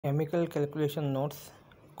Chemical calculation notes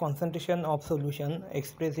concentration of solution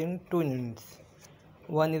expressed in two units.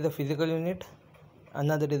 One is a physical unit,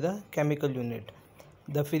 another is a chemical unit.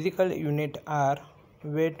 The physical unit are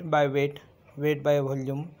weight by weight, weight by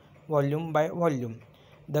volume, volume by volume.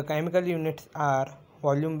 The chemical units are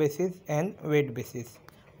volume basis and weight basis.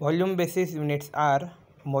 Volume basis units are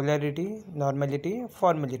molarity, normality,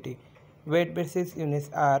 formality. Weight basis units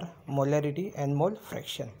are molarity and mole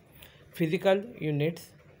fraction. Physical units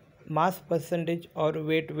mass percentage or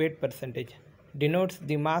weight percentage denotes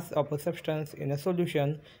the mass of a substance in a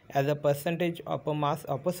solution as a percentage of a mass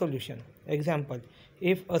of a solution. Example,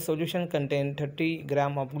 if a solution contains 30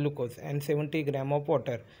 gram of glucose and 70 gram of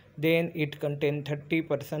water, then it contains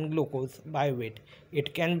 30% glucose by weight.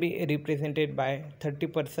 It can be represented by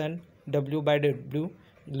 30% W by W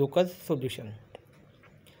glucose solution.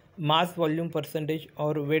 Mass volume percentage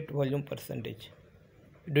or weight volume percentage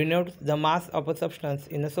denotes the mass of a substance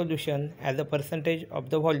in a solution as a percentage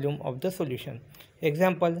of the volume of the solution.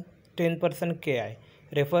 Example, 10% Ki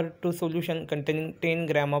refer to solution containing 10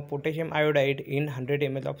 gram of potassium iodide in 100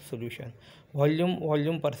 ml of solution.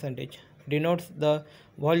 Volume percentage denotes the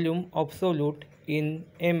volume of solute in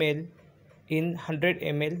ml in 100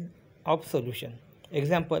 ml of solution.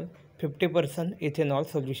 Example, 50% ethanol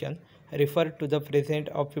solution refer to the presence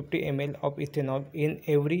of 50 ml of ethanol in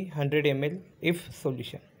every 100 ml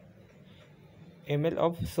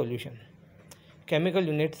of solution. Chemical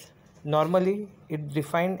units, normally it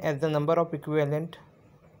defined as the number of equivalent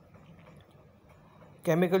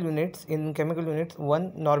chemical units. In chemical units,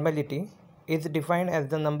 1 normality is defined as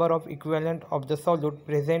the number of equivalent of the solute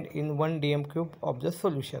present in 1 dm cube of the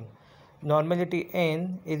solution. Normality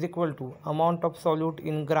N is equal to amount of solute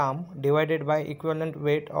in gram divided by equivalent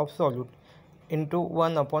weight of solute into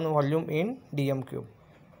 1 upon volume in dm cube.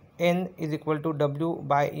 N is equal to W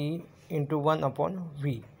by E into 1 upon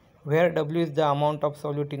V, where W is the amount of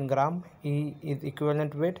solute in gram, E is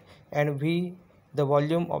equivalent weight, and V the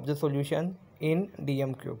volume of the solution in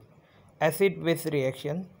dm cube. Acid-base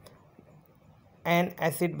reaction and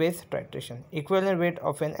acid-base titration. Equivalent weight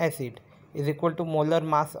of an acid is equal to molar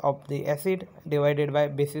mass of the acid divided by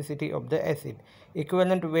basicity of the acid.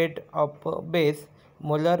 Equivalent weight of base,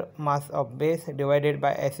 molar mass of base divided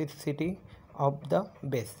by acidity of the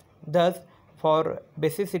base. Thus, for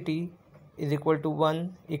basicity is equal to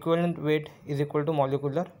 1, equivalent weight is equal to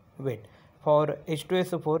molecular weight. For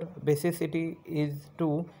H2SO4, basicity is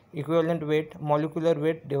 2, equivalent weight molecular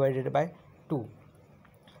weight divided by 2.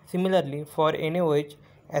 Similarly, for NaOH,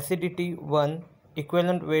 acidity 1,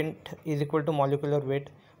 equivalent weight is equal to molecular weight.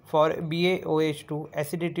 For BaOH2,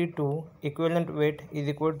 acidity 2, equivalent weight is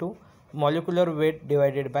equal to molecular weight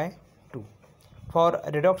divided by 2. For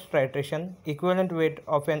redox titration, equivalent weight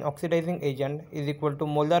of an oxidizing agent is equal to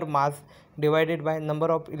molar mass divided by number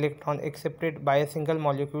of electrons accepted by a single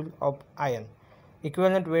molecule of ion.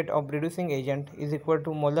 Equivalent weight of reducing agent is equal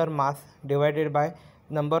to molar mass divided by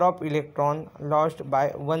number of electrons lost by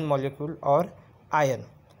one molecule or ion.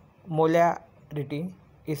 Molarity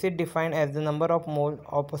is defined as the number of mole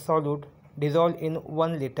of a solute dissolved in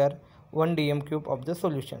 1 liter 1 dm cube of the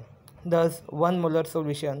solution. Thus, 1 molar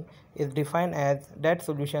solution is defined as that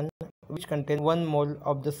solution which contains 1 mole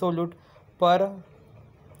of the solute per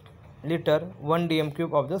liter 1 dm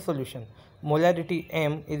cube of the solution. Molarity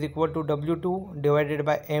M is equal to W2 divided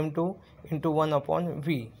by M2 into 1 upon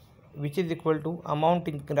V, which is equal to amount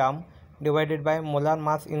in gram divided by molar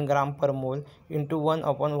mass in gram per mole into 1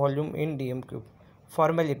 upon volume in dm cube.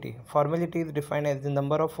 Formality is defined as the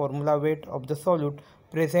number of formula weight of the solute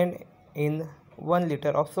present in 1 liter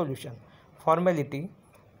of solution. Formality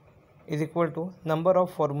is equal to number of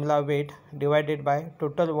formula weight divided by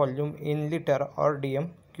total volume in liter or dm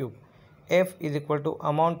cube. F is equal to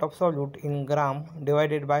amount of solute in gram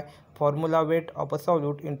divided by formula weight of a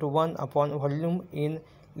solute into 1 upon volume in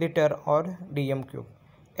liter or dm cube.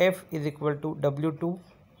 F is equal to W2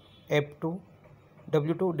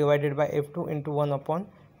 divided by F2 into 1 upon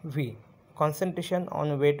V. Concentration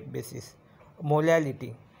on weight basis.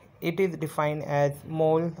 Molality. It is defined as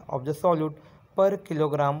mole of the solute per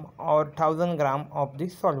kilogram or 1000 gram of the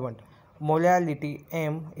solvent. Molality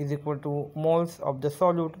M is equal to moles of the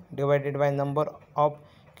solute divided by number of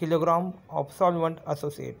kilogram of solvent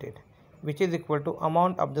associated, which is equal to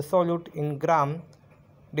amount of the solute in gram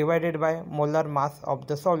divided by molar mass of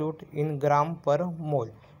the solute in gram per mole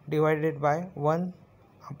divided by 1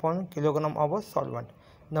 upon kilogram of a solvent.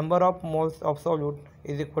 Number of moles of solute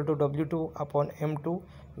is equal to W2 upon M2,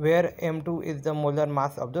 where M2 is the molar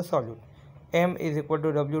mass of the solute. M is equal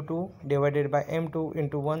to W2 divided by M2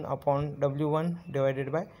 into 1 upon W1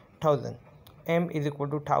 divided by 1000. M is equal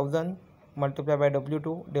to 1000 multiplied by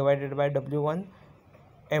W2 divided by W1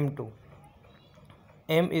 M2.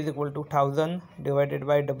 M is equal to 1000 divided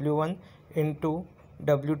by W1 into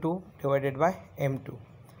W2 divided by M2.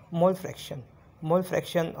 Mole fraction. Mole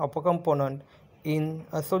fraction of a component in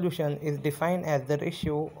a solution is defined as the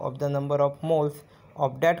ratio of the number of moles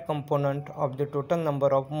of that component of the total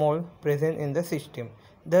number of moles present in the system.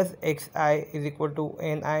 Thus, Xi is equal to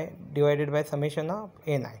Ni divided by summation of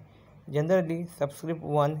Ni. Generally, subscript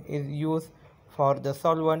 1 is used for the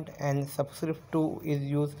solvent and subscript 2 is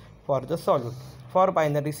used for the solute. For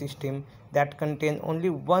binary system that contain only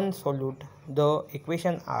one solute, the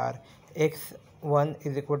equations are x1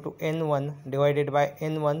 is equal to n1 divided by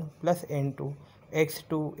n1 plus n2,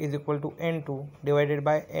 x2 is equal to n2 divided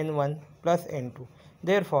by n1 plus n2.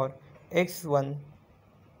 Therefore, x1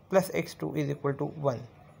 plus x2 is equal to 1.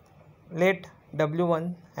 Let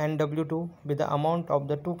W1 and W2 be the amount of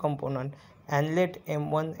the two components and let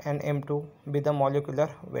M1 and M2 be the molecular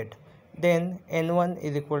weight. Then N1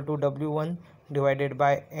 is equal to W1 divided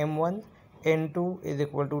by M1, N2 is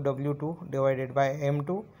equal to W2 divided by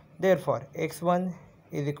M2. Therefore, X1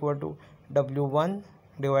 is equal to W1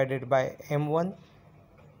 divided by M1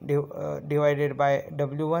 divided by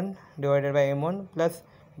W1 divided by M1 plus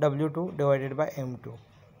W2 divided by M2.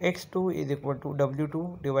 X2 is equal to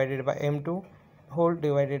W2 divided by M2 whole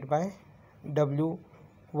divided by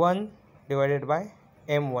W1 divided by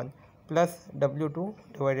M1 plus W2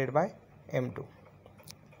 divided by M2.